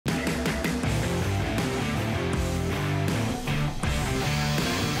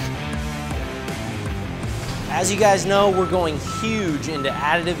As you guys know, we're going huge into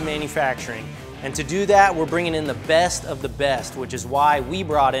additive manufacturing. And to do that, we're bringing in the best of the best, which is why we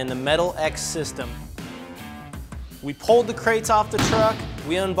brought in the Metal X system. We pulled the crates off the truck,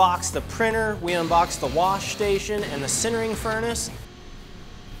 we unboxed the printer, we unboxed the wash station and the sintering furnace.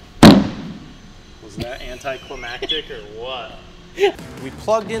 Was that anticlimactic or what? We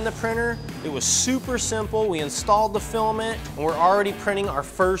plugged in the printer, it was super simple, we installed the filament, and we're already printing our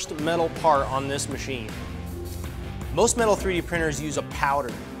first metal part on this machine. Most metal 3D printers use a powder.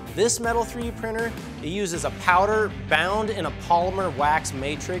 This metal 3D printer, it uses a powder bound in a polymer wax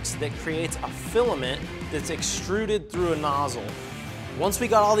matrix that creates a filament that's extruded through a nozzle. Once we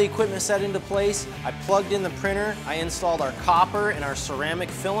got all the equipment set into place, I plugged in the printer, I installed our copper and our ceramic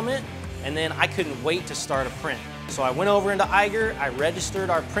filament, and then I couldn't wait to start a print. So I went over into Eiger, I registered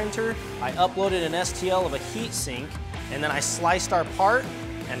our printer, I uploaded an STL of a heat sink, and then I sliced our part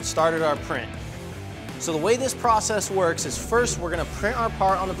and started our print. So the way this process works is first we're going to print our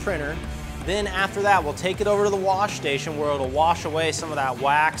part on the printer, then after that we'll take it over to the wash station where it'll wash away some of that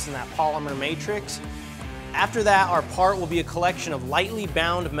wax and that polymer matrix. After that, our part will be a collection of lightly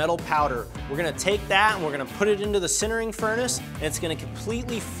bound metal powder. We're going to take that and we're going to put it into the sintering furnace, and it's going to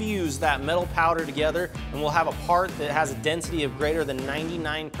completely fuse that metal powder together, and we'll have a part that has a density of greater than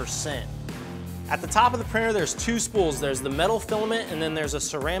 99%. At the top of the printer there's two spools. There's the metal filament and then there's a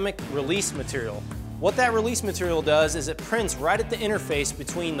ceramic release material. What that release material does is it prints right at the interface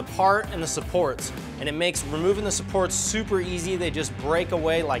between the part and the supports, and it makes removing the supports super easy. They just break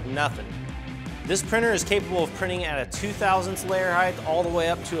away like nothing. This printer is capable of printing at a 2,000th layer height all the way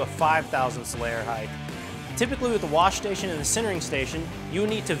up to a 5,000th layer height. Typically with the wash station and the sintering station, you would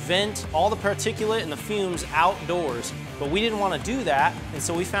need to vent all the particulate and the fumes outdoors, but we didn't want to do that, and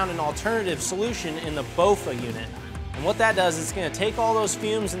so we found an alternative solution in the BOFA unit. And what that does is it's going to take all those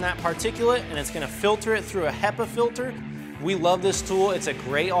fumes and that particulate and it's going to filter it through a HEPA filter. We love this tool. It's a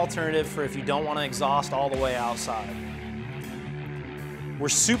great alternative for if you don't want to exhaust all the way outside. We're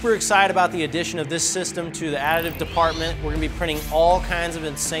super excited about the addition of this system to the additive department. We're going to be printing all kinds of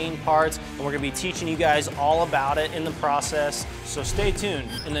insane parts, and we're going to be teaching you guys all about it in the process, so stay tuned.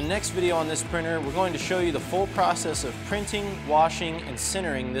 In the next video on this printer, we're going to show you the full process of printing, washing, and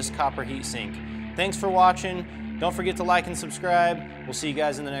sintering this copper heat sink. Thanks for watching. Don't forget to like and subscribe. We'll see you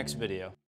guys in the next video.